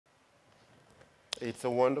It's a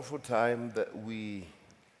wonderful time that we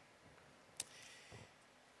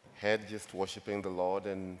had just worshiping the Lord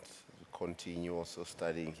and continue also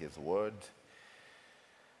studying His Word.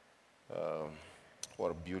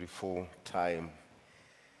 What a beautiful time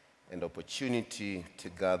and opportunity to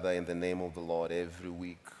gather in the name of the Lord every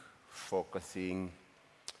week, focusing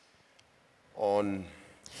on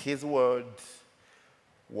His Word,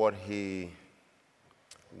 what He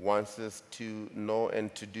wants us to know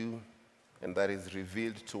and to do, and that is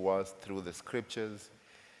revealed to us through the Scriptures.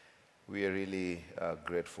 We are really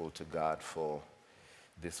grateful to God for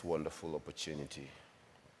this wonderful opportunity.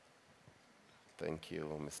 Thank you,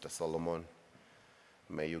 Mr. Solomon.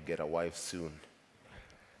 May you get a wife soon.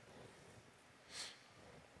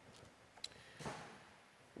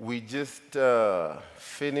 We just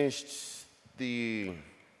finished the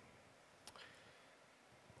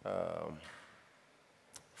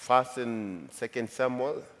First and Second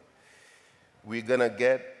Samuel. We're going to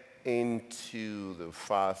get into the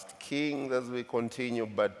First Kings as we continue,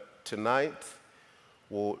 but tonight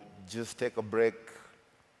we'll just take a break.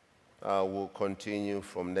 We'll continue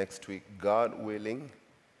from next week, God willing.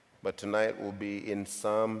 But tonight we'll be in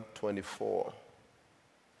Psalm 24.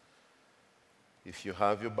 If you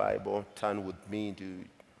have your Bible, turn with me to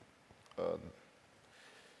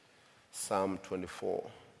Psalm 24.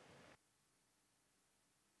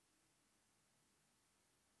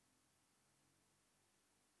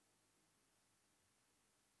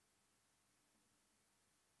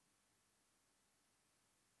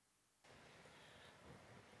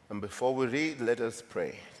 And before we read, let us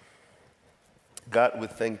pray. God, we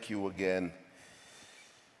thank you again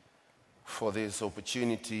for this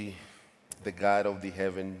opportunity, the God of the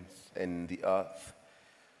heavens and the earth,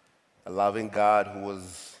 a loving God who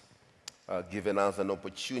has given us an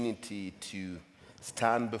opportunity to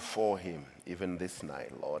stand before Him even this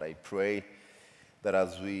night. Lord, I pray that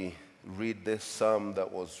as we read this psalm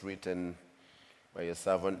that was written by your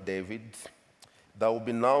servant David, that will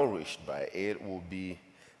be nourished by it, will be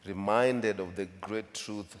reminded of the great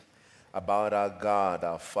truth about our God,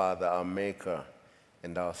 our Father, our Maker,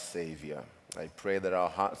 and our Savior. I pray that our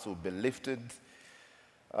hearts will be lifted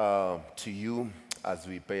to you as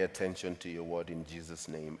we pay attention to your word. In Jesus'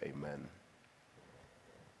 name, amen.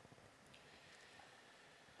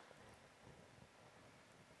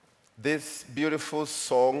 This beautiful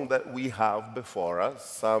song that we have before us,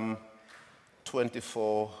 Psalm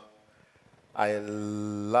 24, I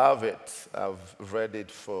love it. I've read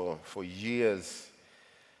it for years.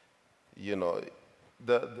 You know,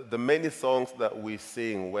 the many songs that we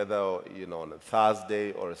sing, whether, on a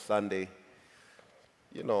Thursday or a Sunday,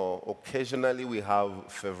 occasionally we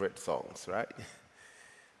have favorite songs, right?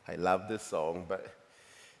 I love this song, but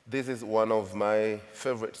this is one of my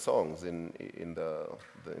favorite songs in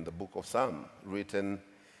the book of Psalm, written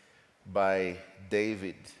by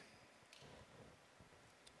David.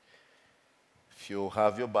 If you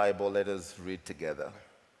have your Bible, let us read together.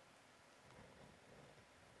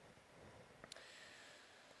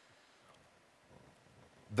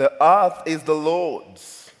 The earth is the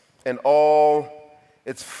Lord's, and all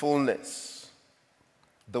its fullness,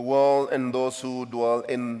 the world and those who dwell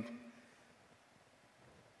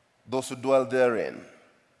therein.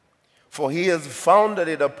 For He has founded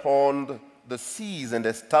it upon the seas and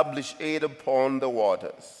established it upon the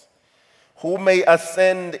waters. Who may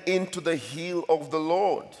ascend into the hill of the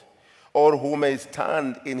Lord, or who may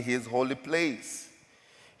stand in His holy place?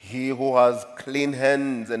 He who has clean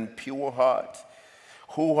hands and pure heart,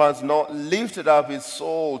 who has not lifted up his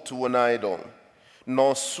soul to an idol,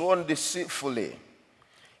 nor sworn deceitfully,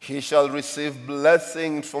 he shall receive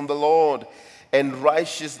blessing from the Lord and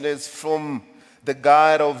righteousness from the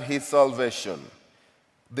God of his salvation.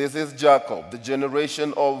 This is Jacob, the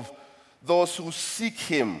generation of those who seek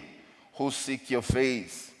Him, who seek your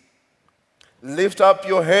face. Lift up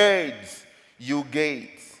your heads, you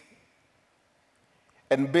gates,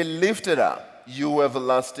 and be lifted up, you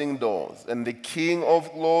everlasting doors, and the King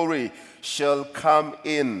of glory shall come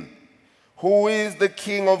in. Who is the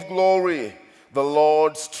King of glory? The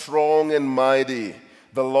Lord strong and mighty,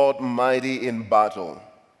 the Lord mighty in battle.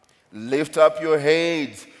 Lift up your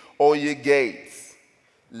heads, O ye gates.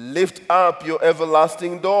 Lift up your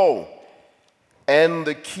everlasting door, and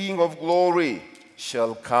the King of glory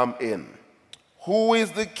shall come in. Who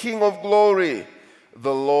is the King of glory?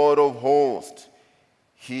 The Lord of hosts.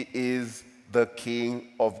 He is the King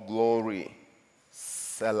of glory.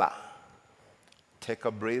 Selah. Take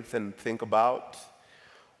a breath and think about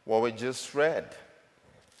what we just read.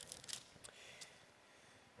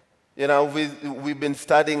 We've been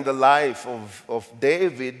studying the life of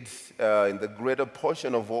David in the greater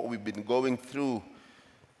portion of what we've been going through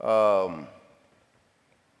um,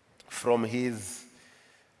 from his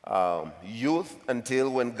youth until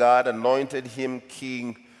when God anointed him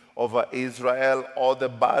king over Israel, all the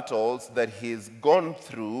battles that he's gone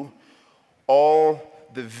through, all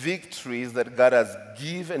the victories that God has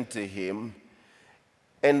given to him,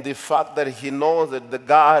 and the fact that he knows that the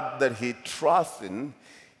God that he trusts in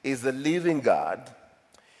is a living God.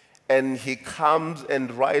 And he comes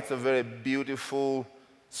and writes a very beautiful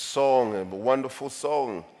song, a wonderful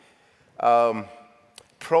song,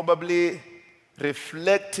 probably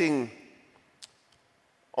reflecting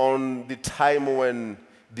on the time when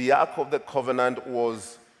the Ark of the Covenant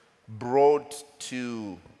was brought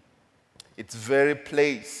to its very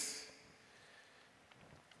place.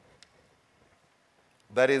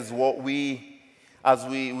 That is what as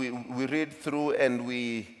we read through and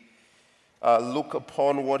we look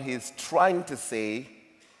upon what he's trying to say,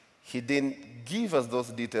 he didn't give us those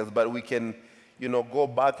details, but we can, go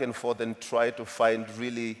back and forth and try to find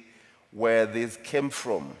really where this came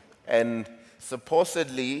from. And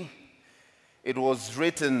supposedly, it was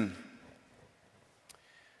written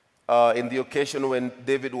in the occasion when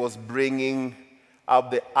David was bringing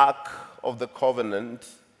up the Ark of the Covenant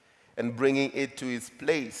and bringing it to its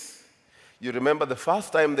place. You remember the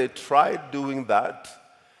first time they tried doing that,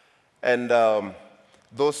 and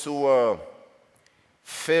those who were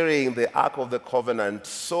ferrying the Ark of the Covenant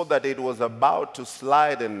saw that it was about to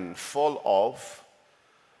slide and fall off,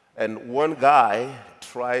 and one guy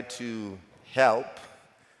tried to help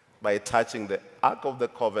by touching the Ark of the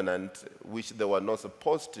Covenant, which they were not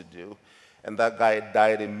supposed to do, and that guy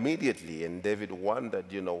died immediately. And David wondered,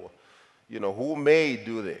 who may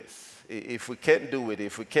do this? If we can't do it,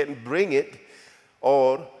 if we can't bring it,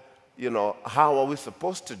 or, how are we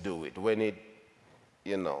supposed to do it when it,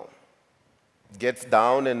 gets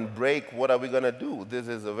down and break? What are we going to do? This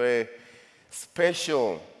is a very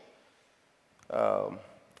special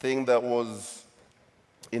thing that was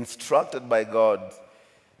instructed by God,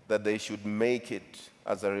 that they should make it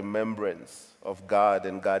as a remembrance of God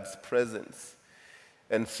and God's presence.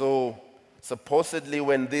 And so, supposedly,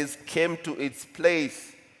 when this came to its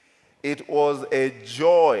place, it was a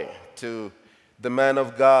joy to the man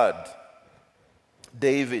of God,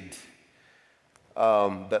 David,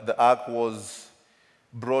 that the ark was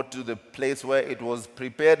brought to the place where it was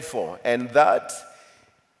prepared for, and that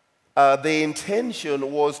the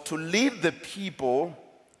intention was to lead the people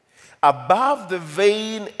above the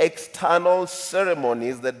vain external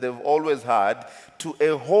ceremonies that they've always had to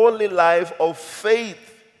a holy life of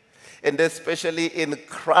faith, and especially in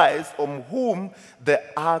Christ, on whom the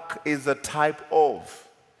ark is a type of.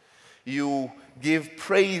 You give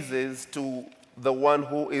praises to the one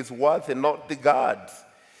who is worthy, not the gods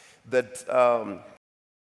that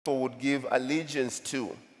people would give allegiance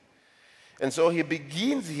to. And so he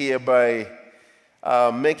begins here by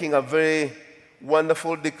making a very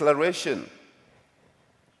wonderful declaration.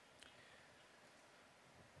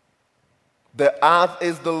 The earth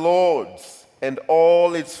is the Lord's and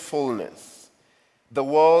all its fullness, the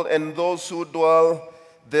world and those who dwell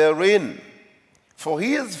therein. For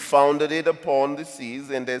he has founded it upon the seas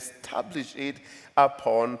and established it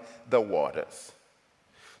upon the waters.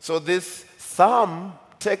 So this psalm,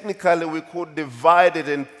 technically we could divide it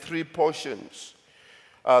in three portions.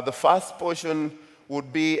 The first portion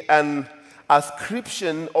would be an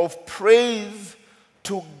ascription of praise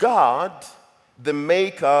to God, the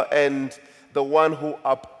maker and the one who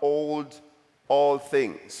upholds all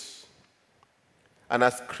things. An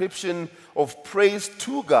ascription of praise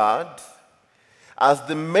to God as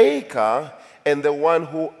the maker and the one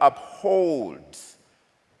who upholds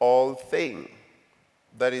all things.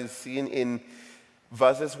 That is seen in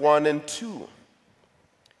verses 1 and 2.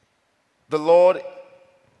 The Lord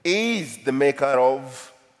is the maker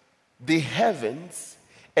of the heavens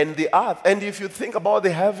and the earth. And if you think about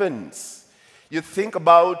the heavens, you think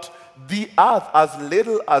about the earth as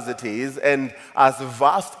little as it is and as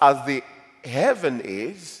vast as the heaven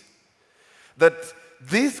is, that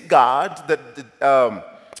this God that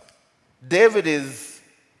David is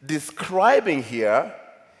describing here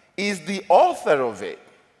is the author of it.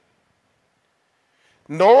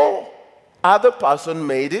 No other person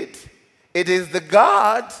made it. It is the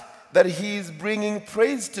God that he is bringing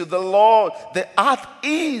praise to, the Lord. The earth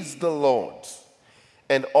is the Lord's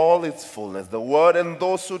and all its fullness, the world and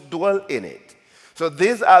those who dwell in it. So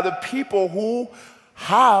these are the people who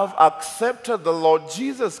have accepted the Lord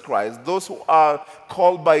Jesus Christ, those who are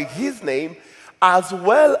called by his name, as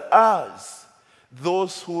well as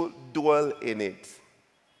those who dwell in it.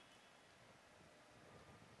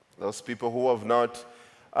 Those people who have not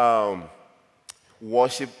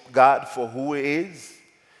worshiped God for who he is,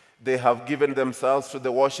 they have given themselves to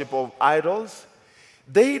the worship of idols.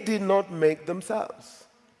 They did not make themselves.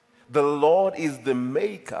 The Lord is the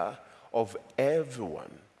maker of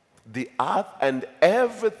everyone, the earth and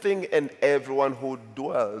everything and everyone who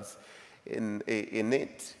dwells in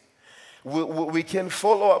it. We can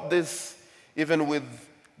follow up this even with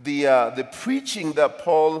the preaching that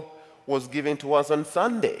Paul was giving to us on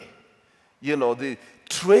Sunday. You know, the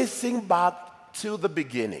tracing back to the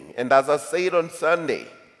beginning. And as I said on Sunday,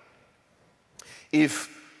 if,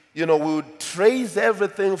 we would trace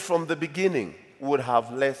everything from the beginning, we would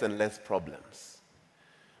have less and less problems.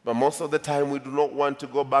 But most of the time, we do not want to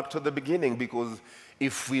go back to the beginning, because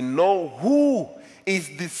if we know who is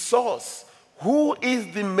the source, who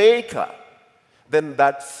is the maker, then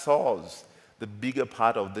that solves the bigger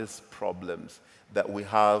part of these problems that we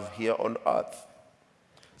have here on earth.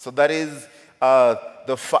 So that is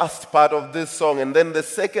the first part of this song. And then the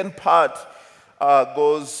second part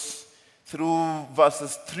goes through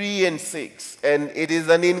verses 3 and 6. And it is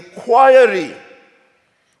an inquiry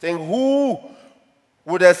saying, who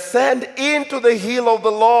would ascend into the hill of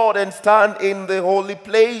the Lord and stand in the holy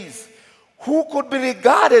place? Who could be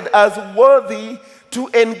regarded as worthy to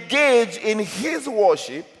engage in his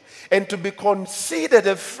worship and to be considered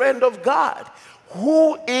a friend of God?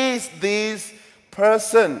 Who is this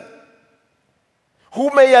person who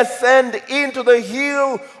may ascend into the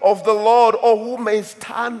hill of the Lord, or who may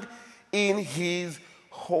stand in his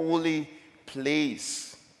holy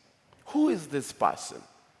place? Who is this person?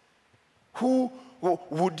 Who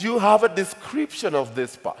would you have a description of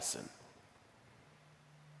this person?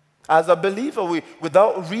 As a believer,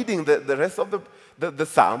 without reading the rest of the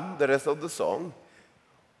psalm, the rest of the song,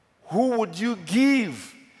 who would you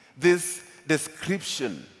give this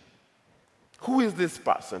description? Who is this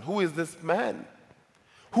person? Who is this man?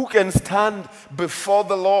 Who can stand before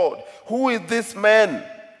the Lord? Who is this man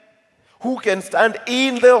who can stand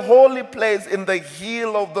in the holy place, in the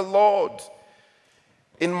hill of the Lord,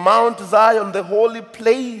 in Mount Zion, the holy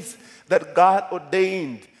place that God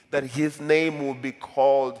ordained that his name will be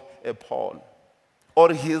called upon,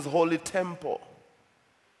 or his holy temple?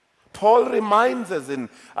 Paul reminds us,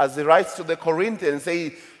 as he writes to the Corinthians,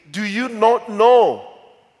 say, do you not know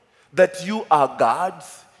that you are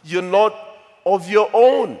God's? You're not of your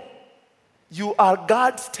own. You are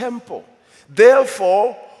God's temple.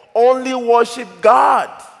 Therefore, only worship God.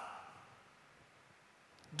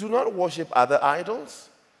 Do not worship other idols.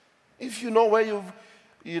 If you know where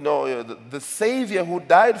the Savior who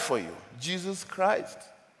died for you, Jesus Christ,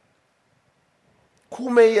 who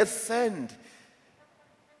may ascend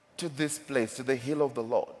to this place, to the hill of the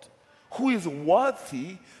Lord, who is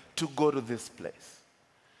worthy to go to this place.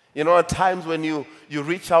 At times when you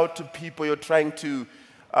reach out to people, you're trying to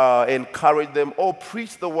encourage them or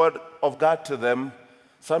preach the word of God to them.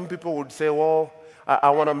 Some people would say, well,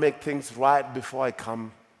 I want to make things right before I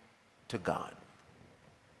come to God.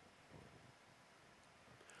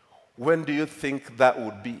 When do you think that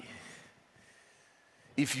would be?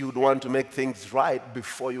 If you would want to make things right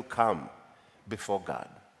before you come before God.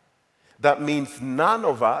 That means none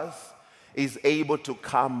of us is able to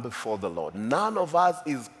come before the Lord. None of us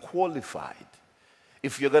is qualified.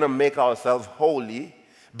 If you're going to make ourselves holy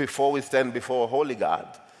before we stand before a holy God,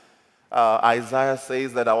 Isaiah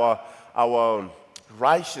says that our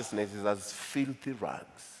righteousness is as filthy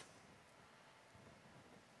rags.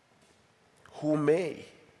 Who may?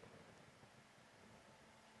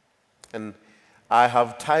 And I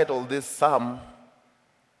have titled this psalm,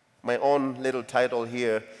 my own little title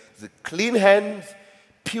here, is Clean Hands,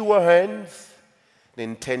 Pure Hands, the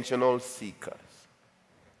Intentional Seekers.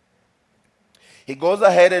 He goes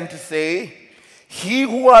ahead and to say, he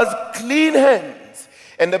who has clean hands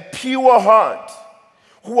and a pure heart,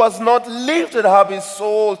 who has not lifted up his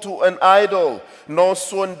soul to an idol, nor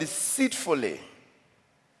sworn deceitfully.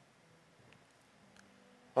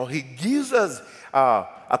 Or he gives us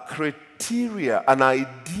a criteria, an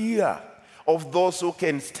idea of those who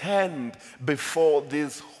can stand before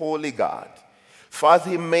this holy God. First,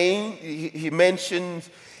 he mentions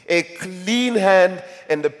a clean hand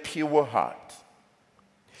and a pure heart.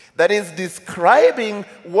 That is describing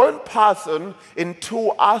one person in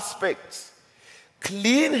two aspects.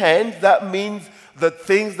 Clean hands, that means the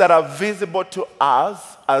things that are visible to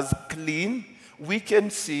us as clean, we can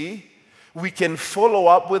see, we can follow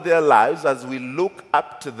up with their lives as we look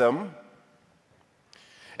up to them.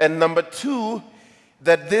 And number two,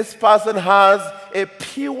 that this person has a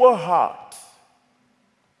pure heart.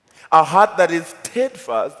 A heart that is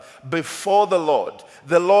steadfast before the Lord.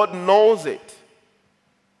 The Lord knows it.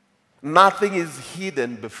 Nothing is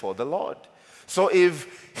hidden before the Lord. So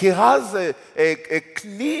if he has a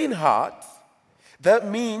clean heart, that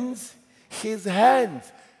means his hands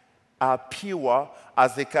are pure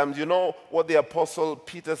as they come. You know what the Apostle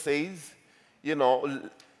Peter says? You know,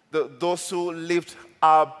 those who lift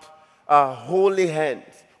up holy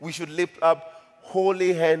hands. We should lift up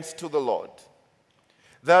holy hands to the Lord.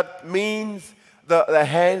 That means the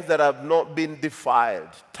hands that have not been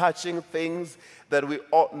defiled, touching things that we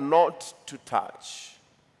ought not to touch.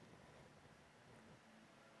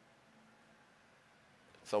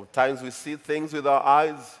 Sometimes we see things with our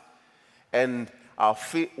eyes and our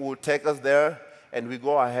feet will take us there and we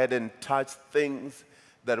go ahead and touch things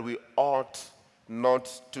that we ought not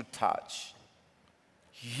to touch.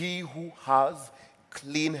 He who has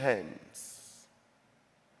clean hands.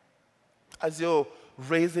 As you're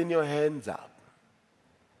raising your hands up,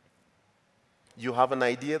 you have an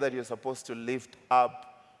idea that you're supposed to lift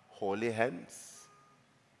up holy hands.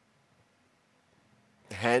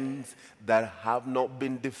 Hands that have not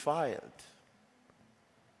been defiled.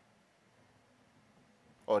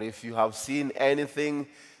 Or if you have seen anything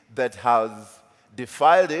that has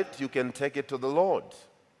defiled it, you can take it to the Lord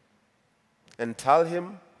and tell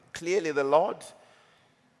him clearly, the Lord,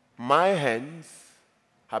 my hands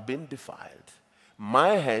have been defiled. My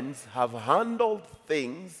hands have handled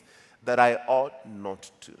things that I ought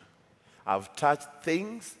not to. I've touched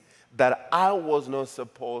things that I was not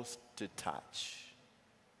supposed to touch.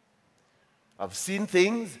 I've seen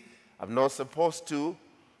things I'm not supposed to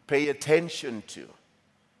pay attention to.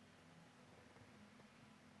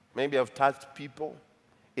 Maybe I've touched people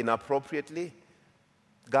inappropriately.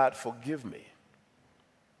 God, forgive me.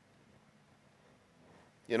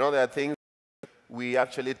 You know, there are things we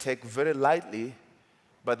actually take very lightly,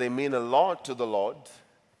 but they mean a lot to the Lord.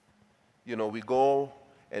 You know, we go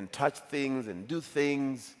and touch things and do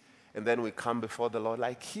things, and then we come before the Lord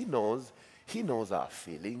like He knows. He knows our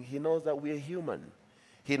feeling. He knows that we are human.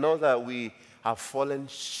 He knows that we have fallen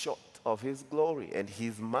short of His glory, and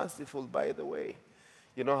He's merciful, by the way.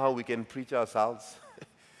 You know how we can preach ourselves?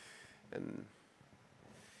 And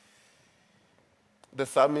the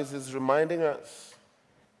psalmist is reminding us,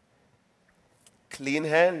 clean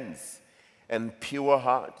hands and pure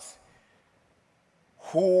hearts.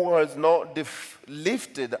 Who has not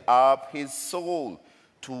lifted up his soul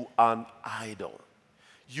to an idol?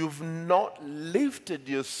 You've not lifted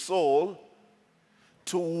your soul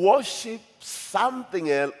to worship something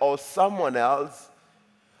else or someone else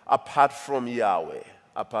apart from Yahweh,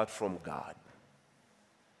 apart from God.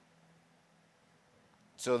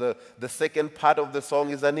 So the second part of the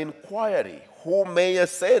song is an inquiry. Who may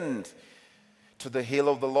ascend to the hill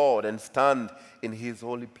of the Lord and stand in His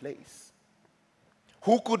holy place?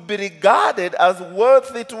 Who could be regarded as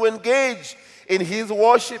worthy to engage in His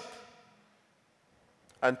worship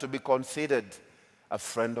and to be considered a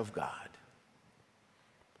friend of God?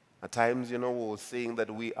 At times, you know, we're saying that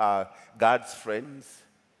we are God's friends.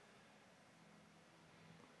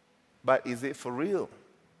 But is it for real?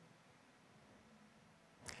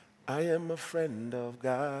 I am a friend of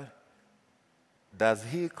God. Does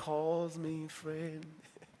He calls me friend?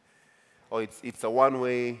 Or it's a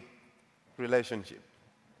one-way relationship.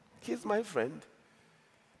 He's my friend.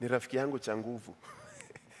 Ni rafiki yangu cha nguvu.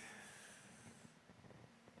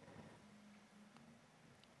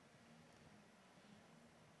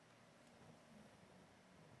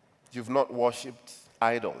 You've not worshipped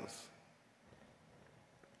idols.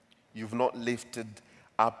 You've not lifted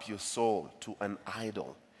up your soul to an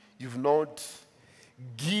idol. You've not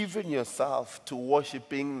given yourself to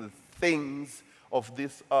worshiping the things of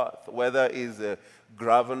this earth, whether it's a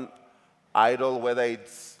graven idol, whether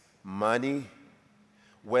it's money,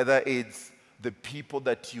 whether it's the people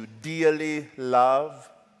that you dearly love,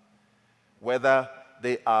 whether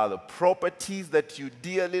they are the properties that you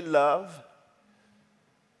dearly love.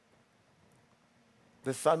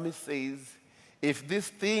 The psalmist says, if these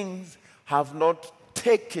things have not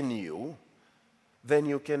taken you, then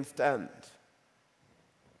you can stand.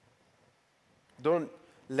 Don't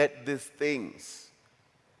let these things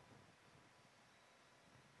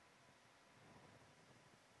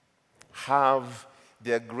have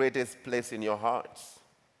their greatest place in your hearts.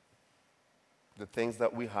 The things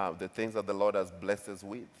that we have, the things that the Lord has blessed us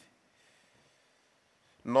with.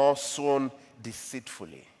 Nor sown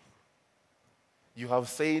deceitfully. You have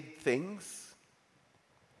said things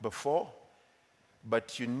before,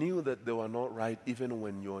 but you knew that they were not right even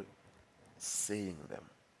when you're saying them.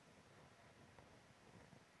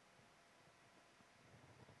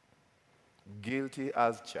 Guilty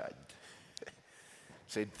as charged.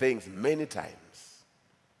 Said things many times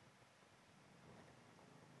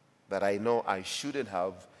that I know I shouldn't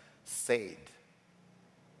have said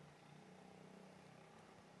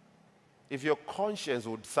if your conscience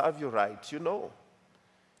would serve you right, you know,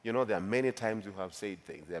 there are many times you have said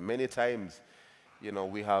things. There are many times, we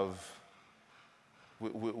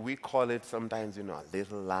call it sometimes, a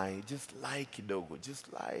little lie. Just lie, kidogo.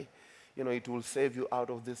 Just lie. It will save you out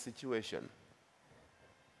of this situation.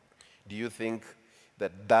 Do you think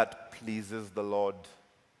that pleases the Lord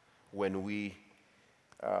when we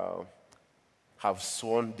have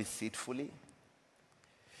sworn deceitfully?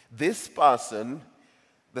 This person,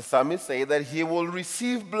 the psalmist says that he will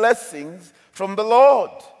receive blessings from the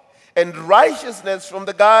Lord and righteousness from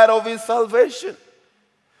the God of his salvation.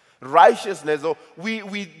 Righteousness,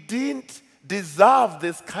 we didn't deserve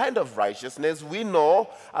this kind of righteousness. We know,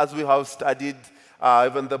 as we have studied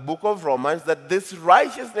even the book of Romans, that this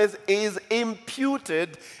righteousness is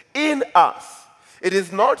imputed in us. It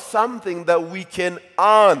is not something that we can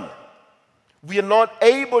earn. We are not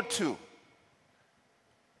able to.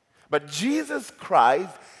 But Jesus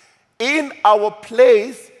Christ, in our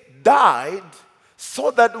place, died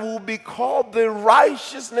so that we will be called the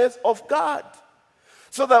righteousness of God.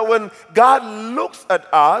 So that when God looks at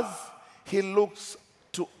us, he looks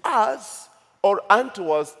to us or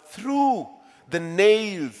unto us through the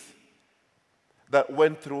nails that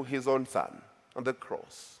went through his own son on the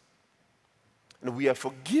cross. And we are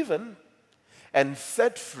forgiven and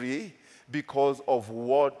set free because of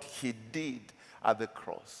what he did at the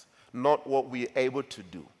cross, not what we are able to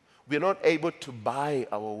do. We are not able to buy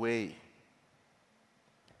our way.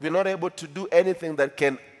 We are not able to do anything that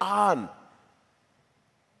can earn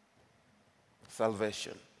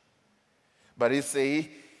salvation. But he says,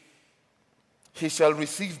 he shall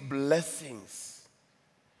receive blessings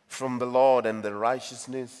from the Lord and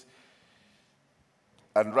righteousness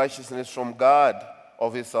from God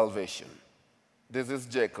of his salvation. This is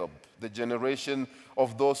Jacob, the generation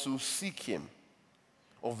of those who seek him,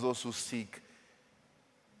 of those who seek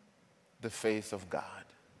the face of God.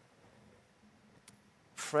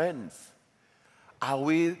 Friends, are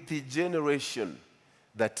we the generation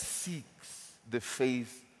that seeks the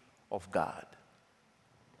face of God?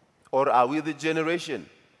 Or are we the generation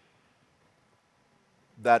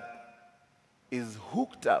that is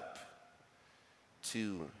hooked up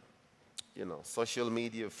to, social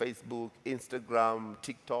media, Facebook, Instagram,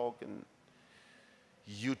 TikTok, and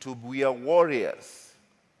YouTube? We are warriors.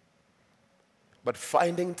 But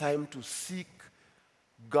finding time to seek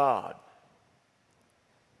God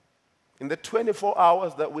in the 24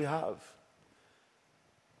 hours that we have,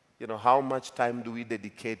 how much time do we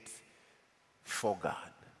dedicate for God?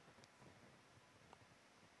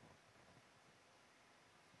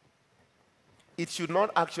 It should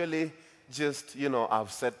not actually just,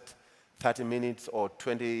 I've set 30 minutes or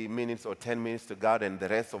 20 minutes or 10 minutes to God, and the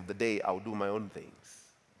rest of the day I'll do my own things.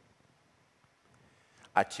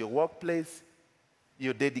 At your workplace,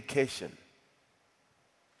 your dedication,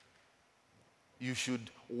 you should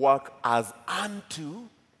work as unto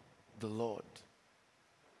the Lord.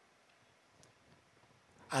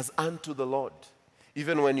 As unto the Lord.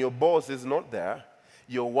 Even when your boss is not there,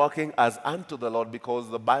 you're working as unto the Lord, because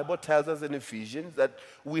the Bible tells us in Ephesians that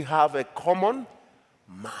we have a common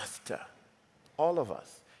master. All of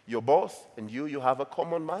us. Your boss and you have a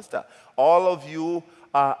common master. All of you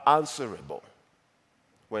are answerable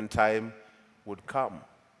when time would come.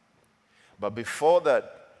 But before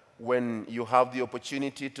that, when you have the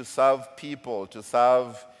opportunity to serve people, to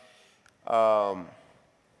serve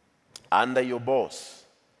under your boss,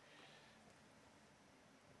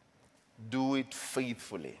 do it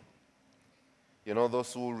faithfully.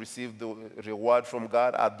 Those who receive the reward from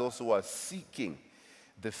God are those who are seeking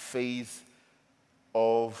the face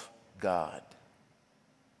of God.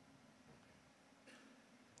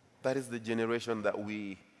 That is the generation that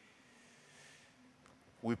we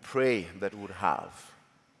pray that would have.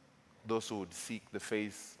 Those who would seek the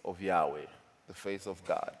face of Yahweh, the face of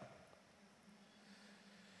God.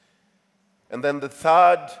 And then the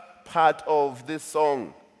third part of this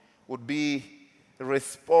song would be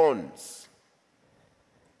response.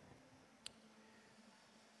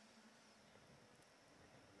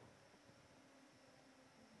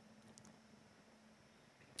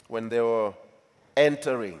 When they were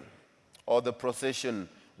entering, or the procession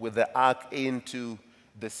with the ark into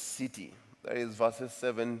the city. That is verses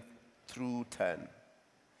 7 through 10.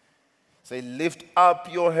 Say, lift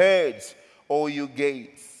up your heads, O you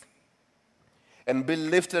gates, and be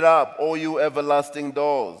lifted up, O you everlasting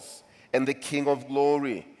doors, and the King of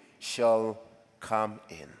glory shall come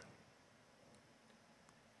in.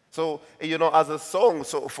 So, as a song,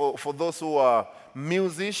 so for those who are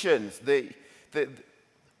musicians,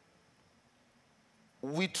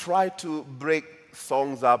 we try to break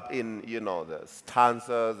songs up in, the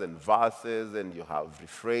stanzas and verses, and you have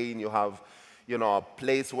refrain, you have, a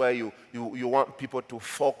place where you want people to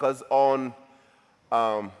focus on.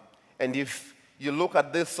 And if you look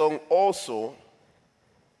at this song also,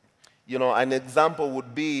 an example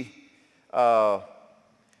would be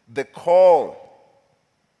the call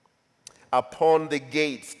upon the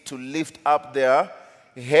gates to lift up their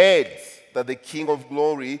heads that the King of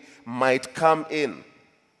Glory might come in.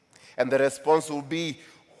 And the response will be,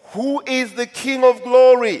 who is the King of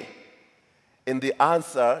Glory? And the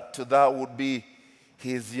answer to that would be,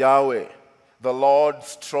 he is Yahweh, the Lord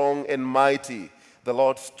strong and mighty, the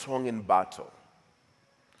Lord strong in battle.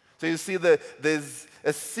 So you see there's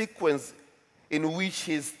a sequence in which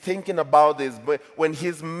he's thinking about this. But when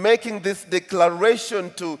he's making this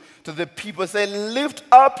declaration to the people, saying, lift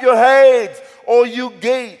up your heads, O you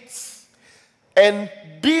gates, and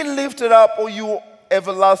be lifted up, O you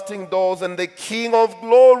everlasting doors, and the King of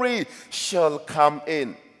glory shall come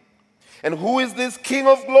in. And who is this King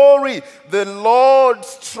of glory? The Lord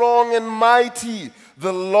strong and mighty,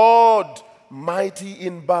 the Lord mighty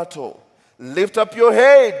in battle. Lift up your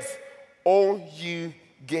heads, O you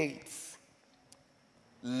gates.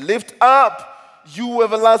 Lift up, you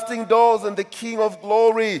everlasting doors, and the King of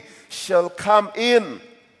glory shall come in.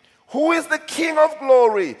 Who is the King of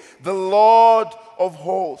glory? The Lord of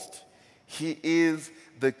hosts. He is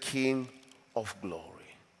the King of glory.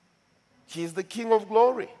 He is the King of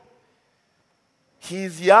glory. He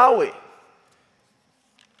is Yahweh.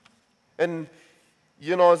 And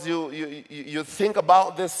as you think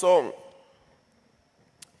about this song,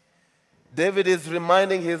 David is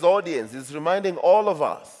reminding his audience, he's reminding all of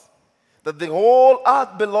us that the whole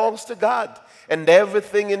earth belongs to God and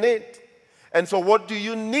everything in it. And so what do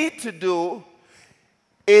you need to do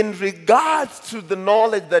in regards to the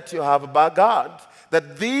knowledge that you have about God?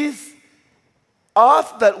 That this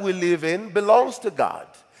earth that we live in belongs to God.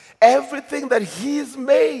 Everything that He's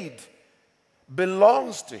made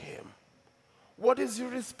belongs to Him. What is your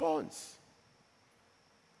response?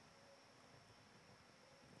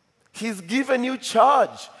 He's given you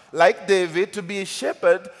charge, like David, to be a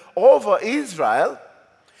shepherd over Israel.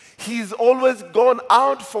 He's always gone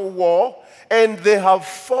out for war, and they have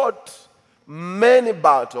fought many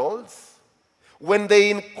battles. When they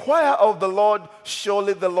inquire of the Lord,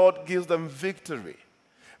 surely the Lord gives them victory.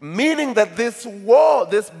 Meaning that this war,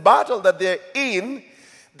 this battle that they're in,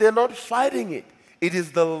 they're not fighting it. It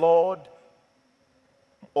is the Lord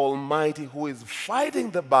Almighty who is fighting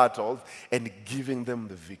the battles and giving them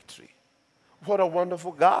the victory. What a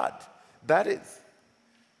wonderful God that is.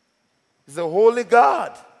 He's a holy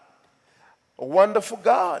God, a wonderful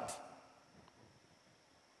God.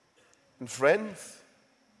 And friends,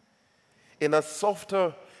 in a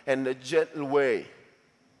softer and a gentle way,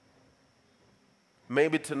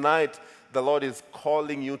 maybe tonight the Lord is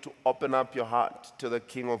calling you to open up your heart to the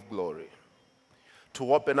King of glory,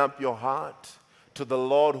 to open up your heart to the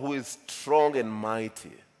Lord who is strong and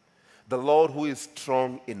mighty, the Lord who is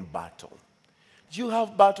strong in battle. Do you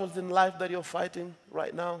have battles in life that you're fighting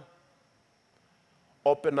right now?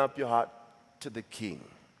 Open up your heart to the King.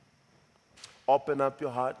 Open up your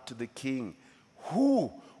heart to the King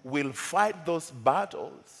who will fight those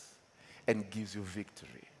battles and gives you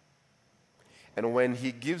victory. And when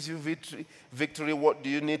He gives you victory, what do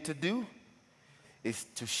you need to do? Is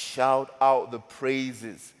to shout out the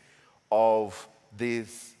praises of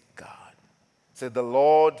this God. Say, the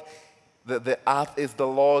Lord, the earth is the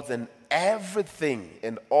Lord's and everything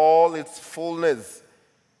and all its fullness,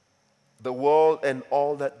 the world and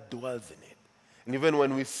all that dwells in it. And even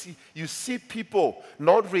when you see people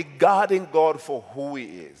not regarding God for who He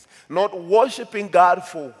is, not worshiping God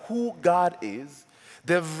for who God is,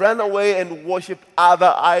 they've run away and worshiped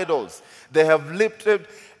other idols. They have lifted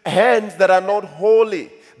hands that are not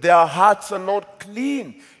holy. Their hearts are not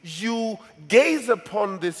clean. You gaze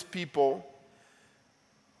upon these people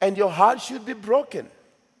and your heart should be broken.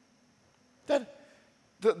 That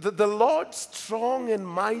the Lord strong and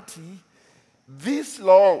mighty, this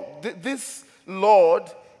Lord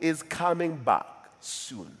is coming back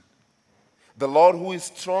soon. The Lord who is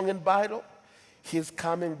strong in battle, He's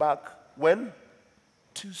coming back when?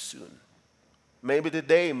 Too soon. Maybe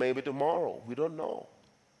today, maybe tomorrow. We don't know.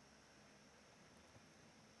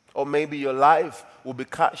 Or maybe your life will be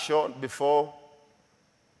cut short before,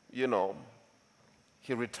 He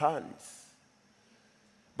returns.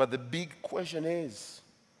 But the big question is,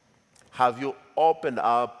 have you opened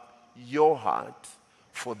up your heart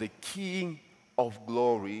for the King of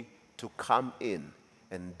glory to come in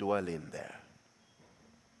and dwell in there?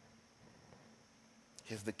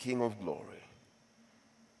 He's the King of glory.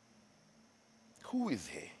 Who is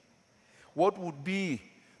he? What would be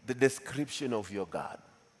the description of your God?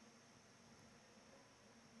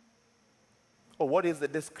 Or what is the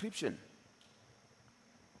description?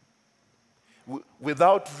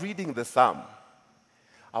 Without reading the psalm,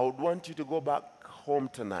 I would want you to go back home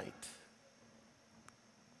tonight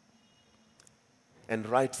and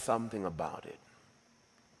write something about it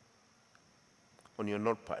on your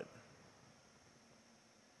notepad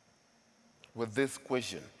with this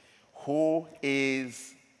question: who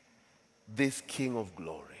is this King of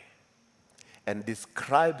glory? And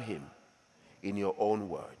describe him in your own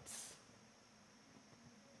words.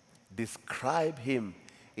 Describe him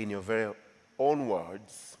in your very own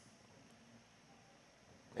words,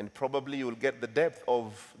 and probably you'll get the depth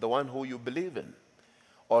of the one who you believe in.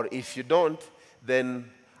 Or if you don't, then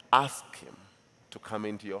ask him to come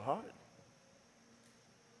into your heart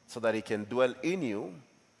so that he can dwell in you,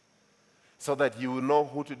 so that you will know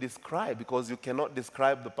who to describe, because you cannot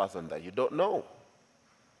describe the person that you don't know.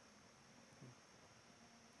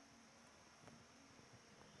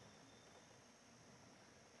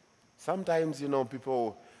 Sometimes,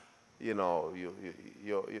 people, your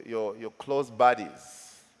close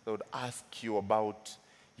buddies, they would ask you about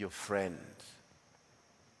your friend.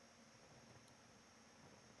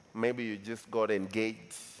 Maybe you just got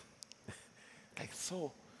engaged. Like,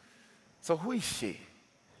 so who is she?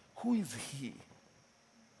 Who is he?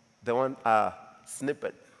 They want a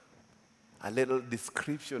snippet, a little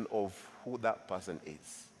description of who that person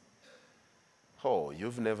is. Oh,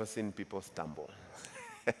 you've never seen people stumble.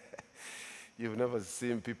 You've never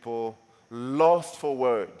seen people lost for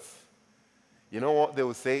words. You know what they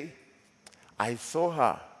will say? I saw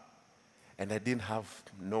her and I didn't have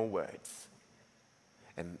no words.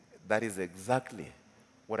 And that is exactly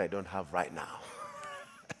what I don't have right now.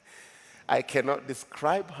 I cannot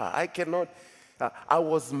describe her. I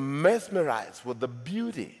was mesmerized with the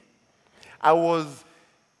beauty. I was,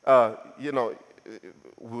 we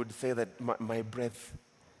would say that my breath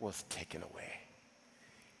was taken away.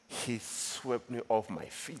 He swept me off my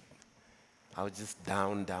feet. I was just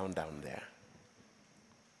down there.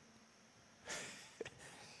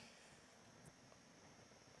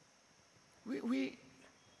 We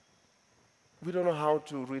don't know how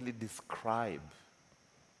to really describe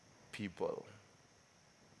people.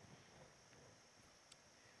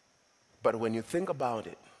 But when you think about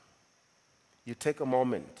it, you take a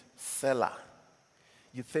moment, Selah,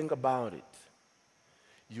 you think about it,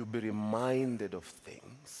 you'll be reminded of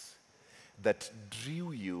things that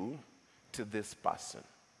drew you to this person.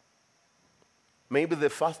 Maybe the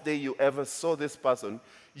first day you ever saw this person,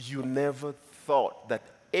 you never thought that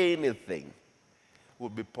anything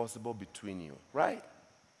would be possible between you, right?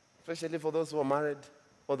 Especially for those who are married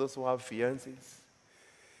or those who have fiancés.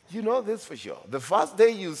 You know this for sure. The first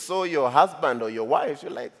day you saw your husband or your wife,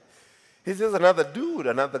 you're like, he's just another dude,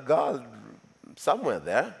 another girl somewhere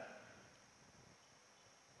there.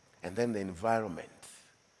 And then the environment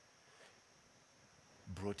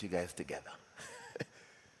brought you guys together.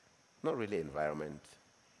 Not really environment,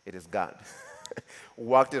 it is God.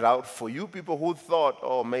 Worked it out for you people who thought,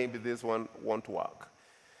 oh, maybe this one won't work.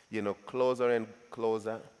 Closer and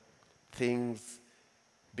closer, things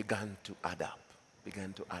began to add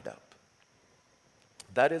up.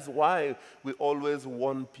 That is why we always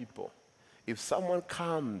warn people. If someone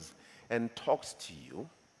comes and talks to you,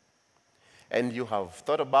 and you have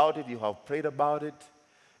thought about it, you have prayed about it,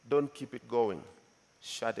 don't keep it going.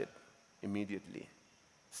 Shut it immediately.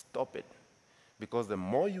 Stop it. Because the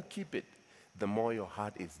more you keep it, the more your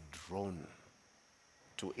heart is drawn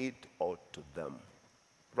to it or to them.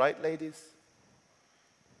 Right, ladies?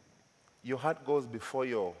 Your heart goes before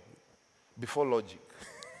logic.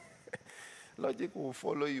 Logic will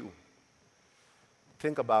follow you.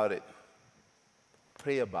 Think about it.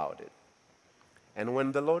 Pray about it. And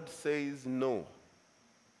when the Lord says no,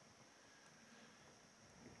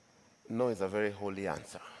 no is a very holy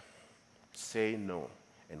answer. Say no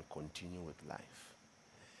and continue with life.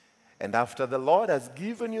 And after the Lord has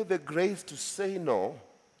given you the grace to say no,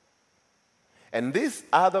 and this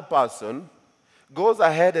other person goes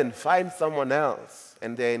ahead and finds someone else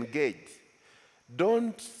and they're engaged,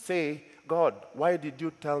 don't say, God, why did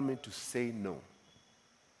you tell me to say no?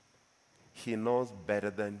 He knows better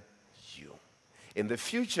than you. In the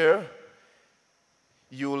future,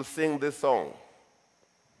 you will sing this song.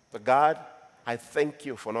 God, I thank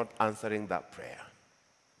you for not answering that prayer.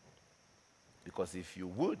 Because if you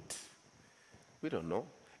would, we don't know.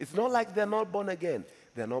 It's not like they're not born again.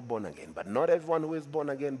 They're not born again. But not everyone who is born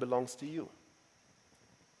again belongs to you.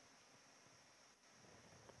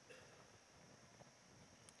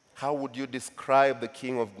 How would you describe the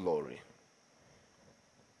King of Glory?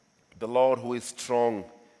 The Lord who is strong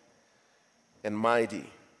and mighty.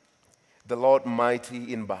 The Lord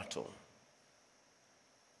mighty in battle.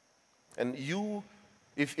 And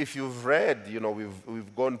if you've read,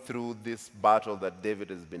 we've gone through this battle that David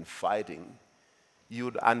has been fighting,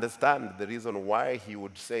 you'd understand the reason why he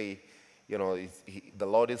would say, the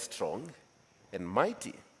Lord is strong and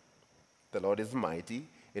mighty. The Lord is mighty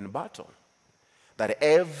in battle. That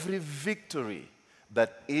every victory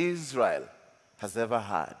that Israel has ever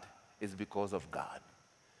had is because of God.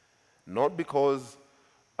 Not because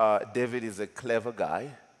David is a clever guy.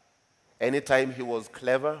 Anytime he was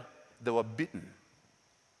clever, they were beaten.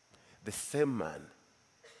 The same man,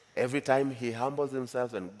 every time he humbles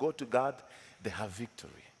himself and go to God, they have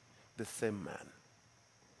victory. The same man.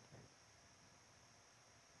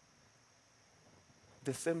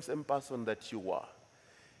 The same person that you are.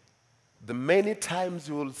 The many times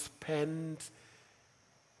you will spend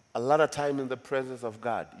a lot of time in the presence of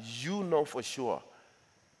God, you know for sure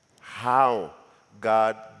how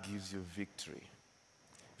God gives you victory.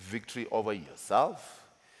 Victory over yourself,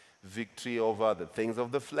 victory over the things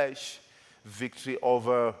of the flesh, victory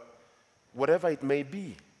over whatever it may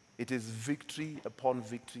be. It is victory upon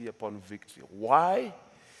victory upon victory. Why?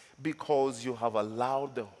 Because you have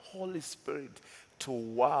allowed the Holy Spirit to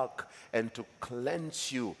work and to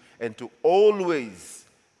cleanse you and to always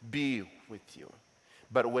be with you.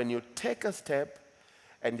 But when you take a step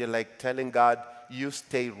and you're like telling God, you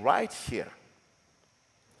stay right here,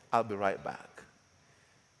 I'll be right back.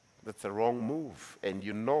 That's a wrong move. And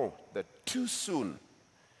you know that too soon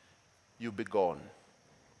you'll be gone.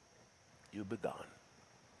 You'll be gone.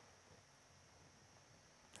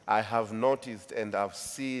 I have noticed and I've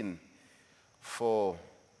seen for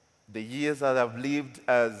the years that I've lived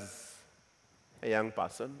as a young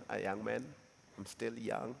person, a young man, I'm still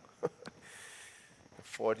young,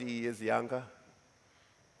 40 years younger,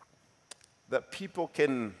 that people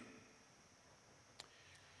can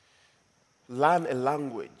learn a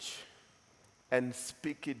language and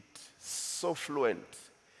speak it so fluent,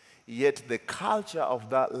 yet the culture of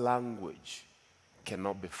that language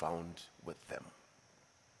cannot be found with them.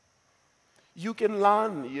 You can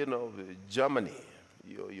learn, Germany.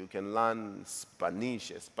 You can learn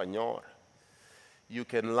Spanish, Espanol. You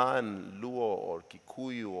can learn Luo or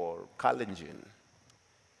Kikuyu or Kalenjin.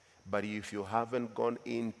 But if you haven't gone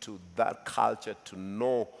into that culture to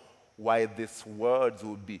know why these words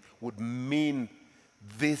would mean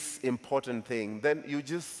this important thing, then you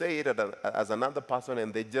just say it as another person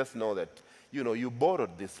and they just know that, you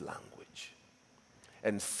borrowed this language.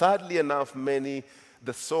 And sadly enough,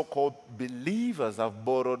 the so-called believers have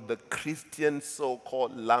borrowed the Christian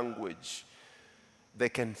so-called language. They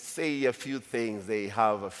can say a few things. They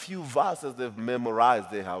have a few verses they've memorized.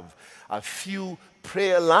 They have a few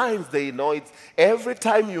prayer lines they know. It's every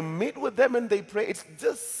time you meet with them and they pray, it's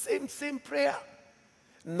just same prayer.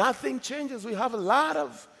 Nothing changes. We have a lot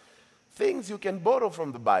of things you can borrow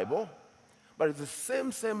from the Bible, but it's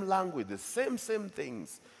the same language, the same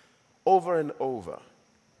things over and over.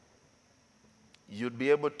 You'd be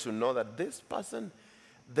able to know that this person,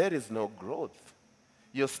 there is no growth.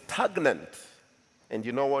 You're stagnant. And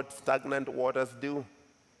you know what stagnant waters do?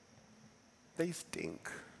 They stink.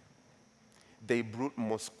 They brood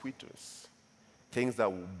mosquitoes, things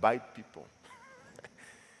that will bite people.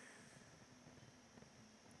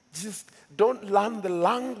 Just don't learn the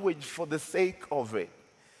language for the sake of it.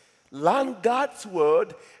 Learn God's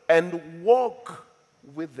word and walk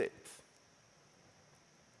with it.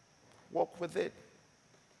 Walk with it.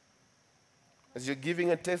 As you're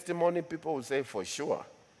giving a testimony, people will say, for sure,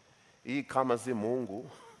 hii kama si Mungu,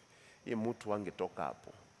 hii mtu angetoka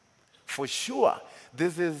hapo. For sure,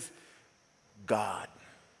 this is God.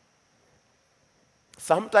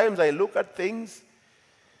 Sometimes I look at things,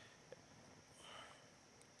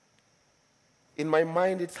 in my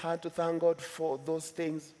mind it's hard to thank God for those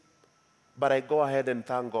things, but I go ahead and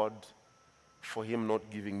thank God for Him not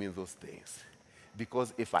giving me those things.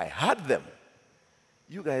 Because if I had them,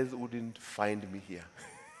 you guys wouldn't find me here.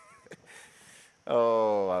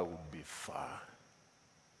 Oh, I would be far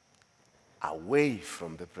away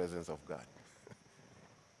from the presence of God.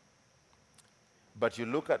 But you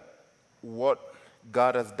look at what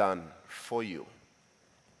God has done for you.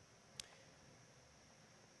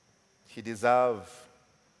 He deserves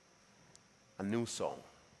a new song.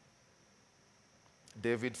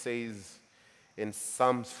 David says in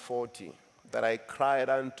Psalms 40 that I cried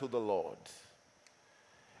unto the Lord,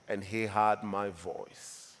 and He heard my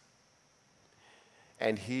voice.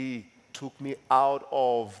 And He took me out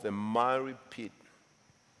of the miry pit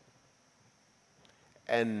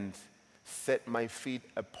and set my feet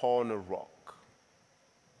upon a rock.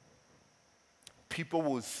 people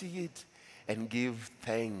will see it and give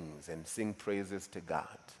thanks and sing praises to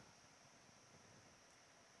God.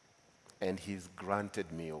 And he's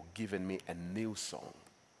granted me or given me a new song,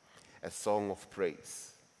 a song of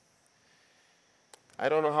praise. I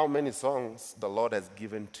don't know how many songs the Lord has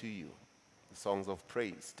given to you, songs of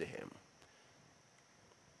praise to him.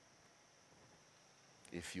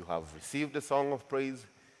 If you have received a song of praise,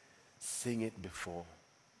 sing it before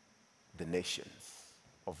the nations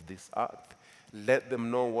of this earth. Let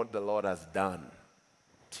them know what the Lord has done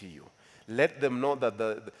to you. Let them know that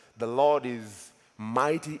the Lord is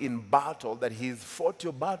mighty in battle, that he's fought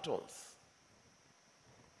your battles.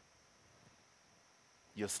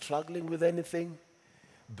 You're struggling with anything,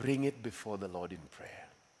 bring it before the Lord in prayer.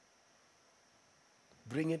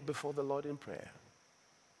 Bring it before the Lord in prayer.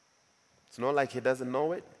 It's not like he doesn't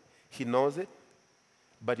know it. He knows it.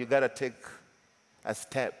 But you got to take a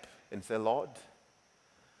step and say, Lord,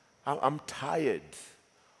 I'm tired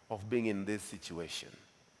of being in this situation.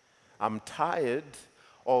 I'm tired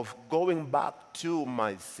of going back to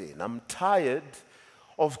my sin. I'm tired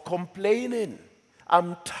of complaining.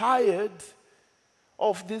 I'm tired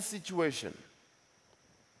of this situation.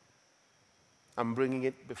 I'm bringing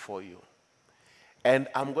it before you. And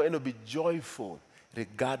I'm going to be joyful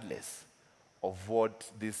regardless of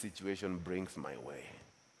what this situation brings my way.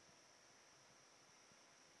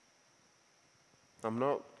 I'm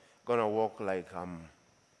not going to walk like I'm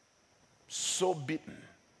so beaten,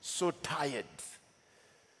 so tired.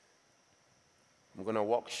 I'm going to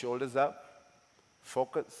walk shoulders up,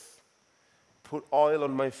 focus, put oil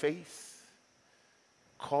on my face,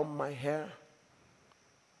 comb my hair,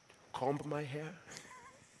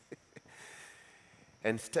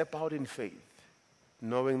 and step out in faith,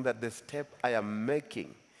 knowing that the step I am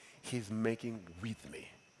making, he's making with me.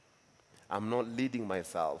 I'm not leading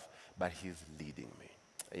myself, but he's leading me.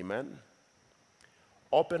 Amen?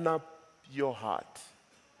 Open up your heart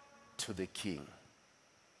to the King.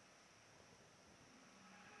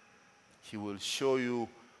 He will show you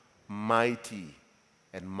mighty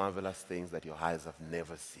and marvelous things that your eyes have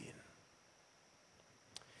never seen.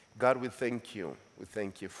 God, we thank you. We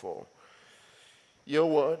thank you for your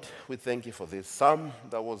word. We thank you for this psalm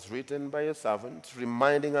that was written by your servant,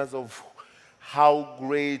 reminding us of how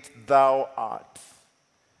great thou art.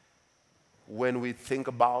 When we think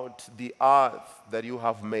about the earth that you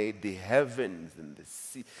have made, the heavens and the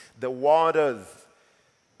sea, the waters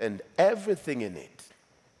and everything in it,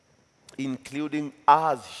 including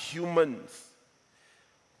us humans,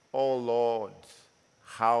 oh Lord,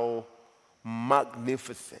 how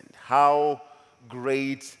magnificent, how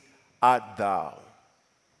great art thou.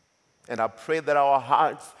 And I pray that our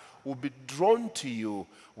hearts will be drawn to you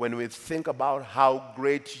when we think about how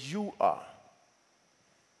great you are.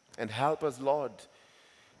 And help us, Lord,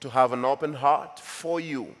 to have an open heart for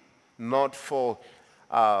you, not for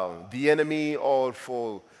the enemy or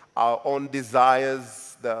for our own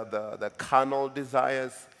desires, the carnal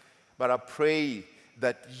desires. But I pray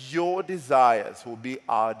that your desires will be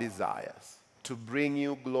our desires, to bring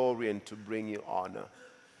you glory and to bring you honor.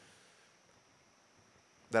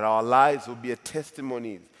 That our lives will be a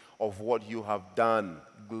testimony of what you have done,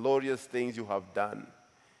 glorious things you have done.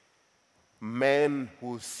 Men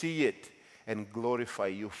will see it and glorify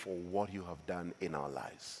you for what you have done in our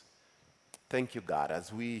lives. Thank you, God.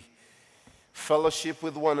 As we fellowship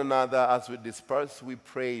with one another, as we disperse, we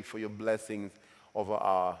pray for your blessings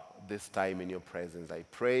over this time in your presence. I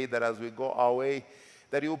pray that as we go our way,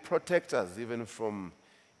 that you will protect us even from,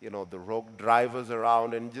 the rogue drivers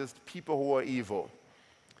around and just people who are evil,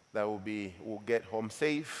 that will get home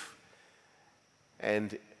safe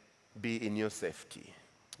and be in your safety.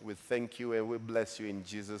 We thank you and we bless you in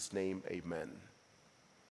Jesus' name. Amen.